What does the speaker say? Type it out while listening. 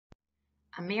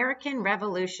American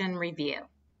Revolution Review.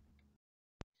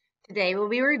 Today we'll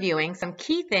be reviewing some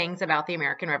key things about the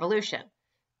American Revolution.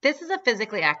 This is a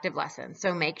physically active lesson,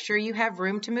 so make sure you have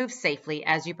room to move safely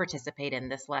as you participate in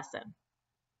this lesson.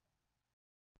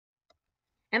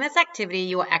 In this activity,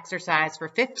 you will exercise for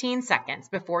 15 seconds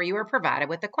before you are provided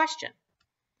with a question.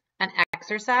 An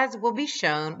exercise will be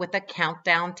shown with a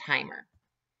countdown timer.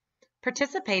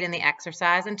 Participate in the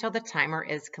exercise until the timer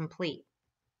is complete.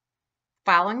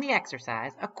 Following the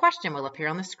exercise, a question will appear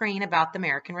on the screen about the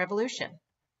American Revolution.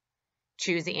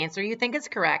 Choose the answer you think is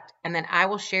correct, and then I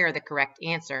will share the correct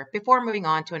answer before moving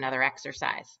on to another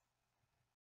exercise.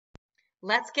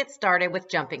 Let's get started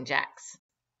with jumping jacks.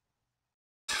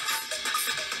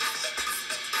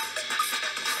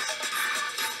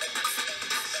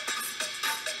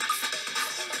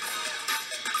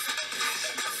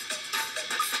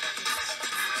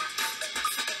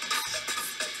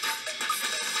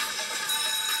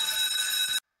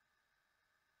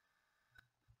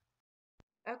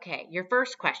 Okay, your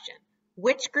first question.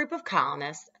 Which group of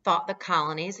colonists thought the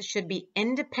colonies should be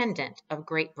independent of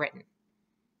Great Britain?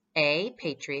 A,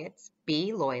 Patriots,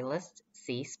 B, Loyalists,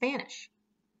 C, Spanish.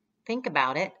 Think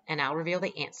about it, and I'll reveal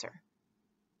the answer.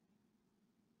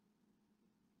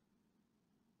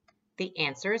 The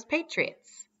answer is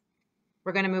Patriots.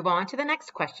 We're going to move on to the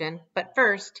next question, but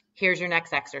first, here's your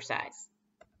next exercise.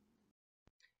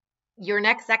 Your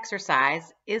next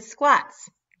exercise is squats.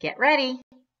 Get ready.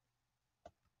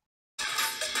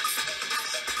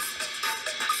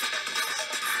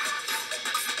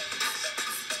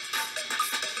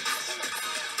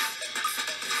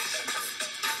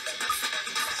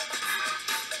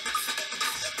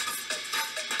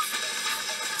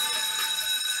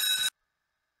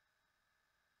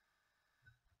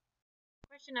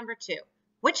 Question number 2.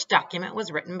 Which document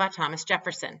was written by Thomas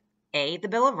Jefferson? A, the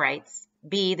Bill of Rights,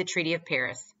 B, the Treaty of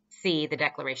Paris, C, the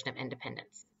Declaration of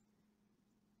Independence.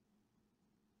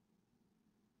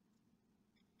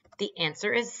 The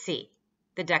answer is C,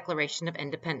 the Declaration of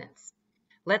Independence.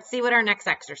 Let's see what our next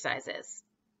exercise is.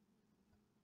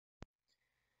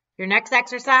 Your next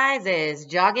exercise is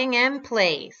jogging in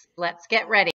place. Let's get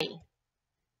ready.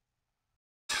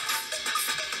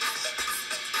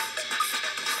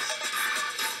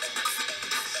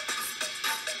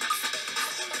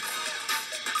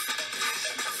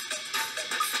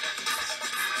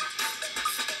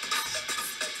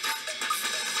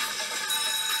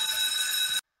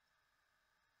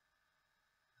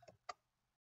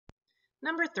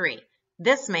 Number 3,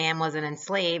 this man was an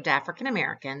enslaved African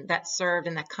American that served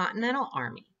in the Continental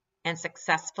Army and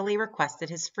successfully requested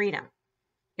his freedom.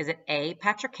 Is it A,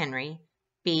 Patrick Henry,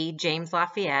 B, James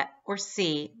Lafayette, or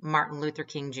C, Martin Luther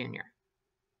King Jr.?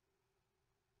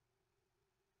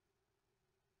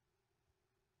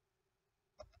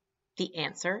 The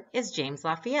answer is James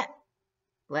Lafayette.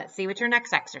 Let's see what your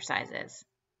next exercise is.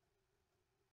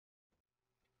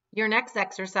 Your next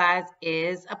exercise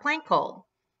is a plank hold.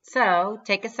 So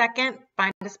take a second,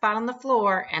 find a spot on the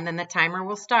floor, and then the timer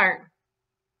will start.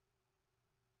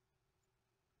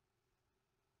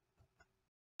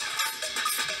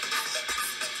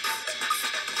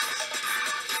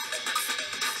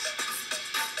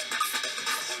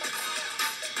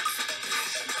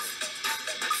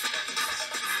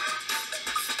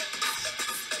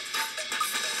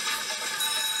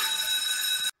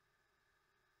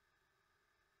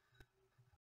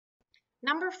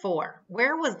 Number 4,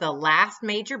 where was the last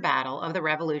major battle of the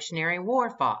Revolutionary War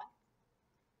fought?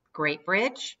 Great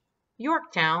Bridge,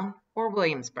 Yorktown, or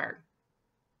Williamsburg?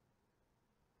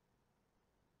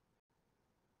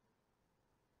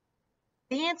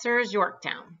 The answer is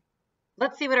Yorktown.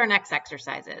 Let's see what our next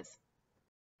exercise is.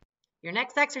 Your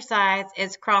next exercise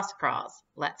is cross crawls.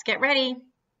 Let's get ready.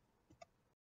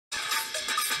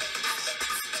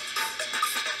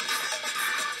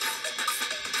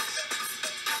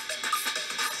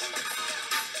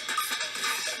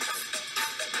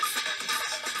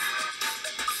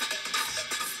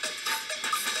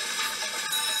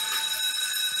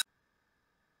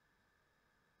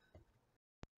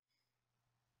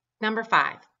 Number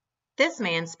 5, this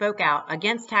man spoke out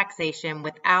against taxation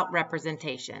without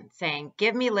representation, saying,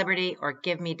 "Give me liberty or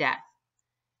give me death."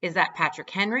 Is that Patrick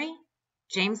Henry,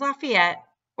 James Lafayette,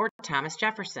 or Thomas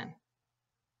Jefferson?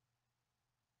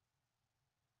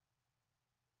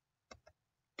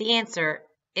 The answer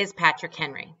is Patrick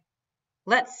Henry.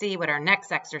 Let's see what our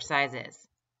next exercise is.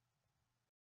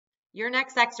 Your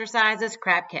next exercise is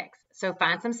crab kicks, so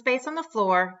find some space on the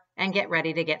floor and get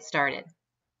ready to get started.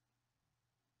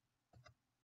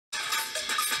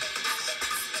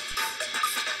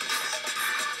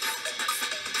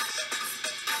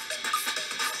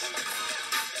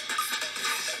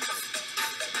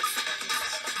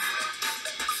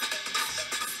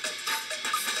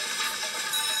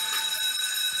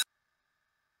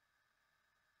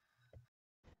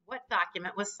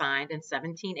 document was signed in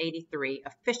 1783,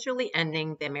 officially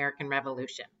ending the American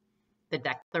Revolution? The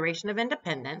Declaration of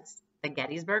Independence, the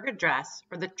Gettysburg Address,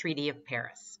 or the Treaty of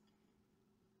Paris?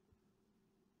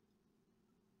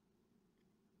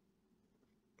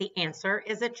 The answer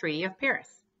is the Treaty of Paris.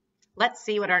 Let's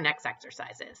see what our next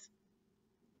exercise is.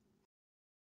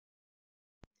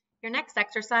 Your next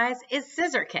exercise is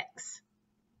scissor kicks.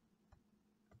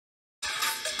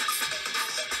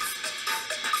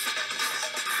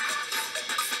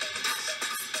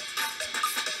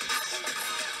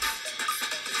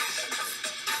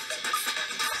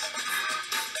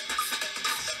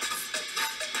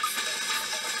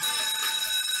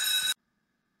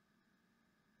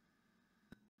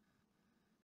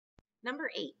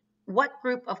 Number 8. What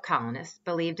group of colonists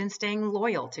believed in staying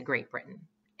loyal to Great Britain?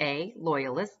 A.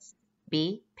 Loyalists,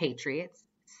 B. Patriots,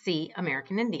 C.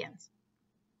 American Indians.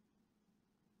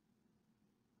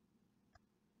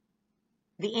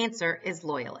 The answer is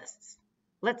Loyalists.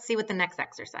 Let's see what the next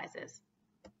exercise is.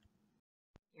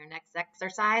 Your next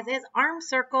exercise is arm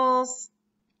circles.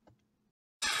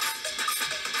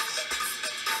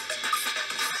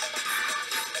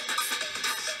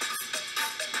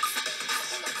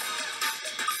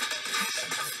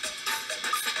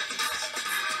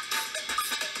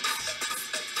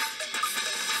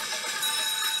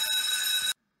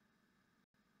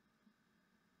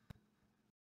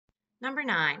 Number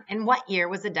 9. In what year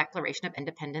was the Declaration of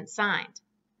Independence signed?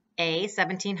 A.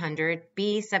 1700,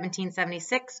 B.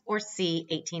 1776, or C.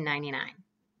 1899?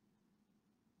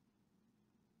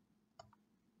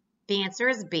 The answer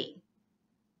is B.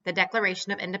 The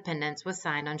Declaration of Independence was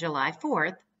signed on July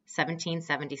 4th,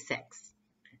 1776.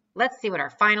 Let's see what our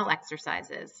final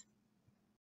exercise is.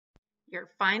 Your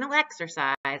final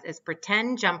exercise is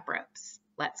pretend jump ropes.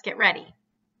 Let's get ready.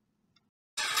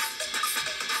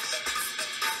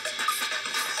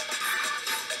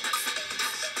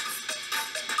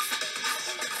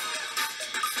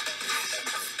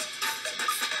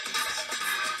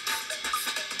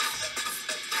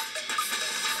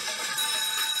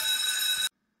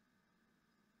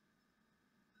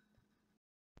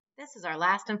 This is our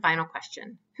last and final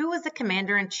question. Who was the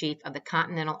Commander-in-Chief of the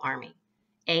Continental Army?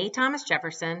 A. Thomas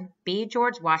Jefferson, B.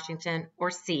 George Washington, or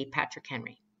C. Patrick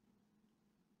Henry?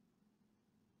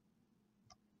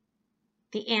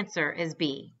 The answer is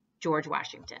B. George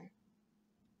Washington.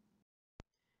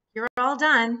 You're all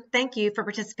done. Thank you for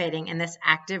participating in this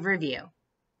active review.